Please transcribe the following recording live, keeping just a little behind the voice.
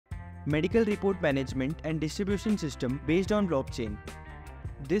medical report management and distribution system based on blockchain.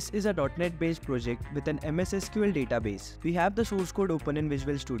 This is a .NET based project with an MS SQL database. We have the source code open in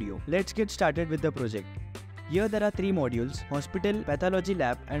Visual Studio. Let's get started with the project. Here there are three modules: Hospital, Pathology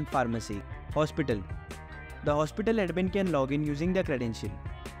Lab and Pharmacy. Hospital. The hospital admin can log in using the credential.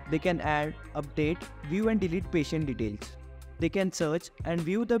 They can add, update, view and delete patient details. They can search and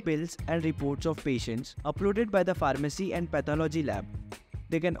view the bills and reports of patients uploaded by the Pharmacy and Pathology Lab.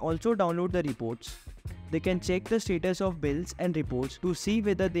 They can also download the reports. They can check the status of bills and reports to see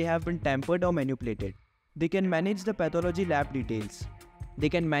whether they have been tampered or manipulated. They can manage the Pathology Lab details. They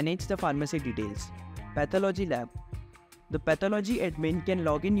can manage the Pharmacy details. Pathology Lab. The Pathology admin can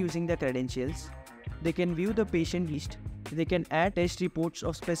log in using the credentials. They can view the patient list. They can add test reports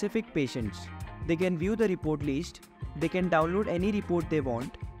of specific patients. They can view the report list. They can download any report they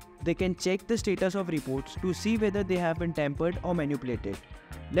want. They can check the status of reports to see whether they have been tampered or manipulated.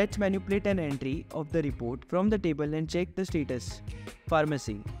 Let's manipulate an entry of the report from the table and check the status.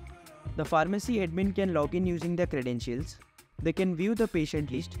 Pharmacy. The Pharmacy admin can log in using the credentials. They can view the patient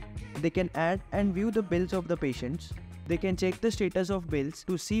list. They can add and view the bills of the patients. They can check the status of bills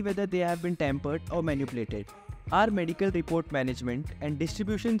to see whether they have been tampered or manipulated. Our medical report management and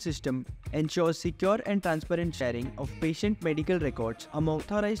distribution system ensures secure and transparent sharing of patient medical records among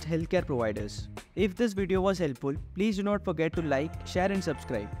authorized healthcare providers. If this video was helpful, please do not forget to like, share and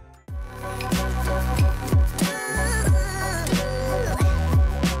subscribe.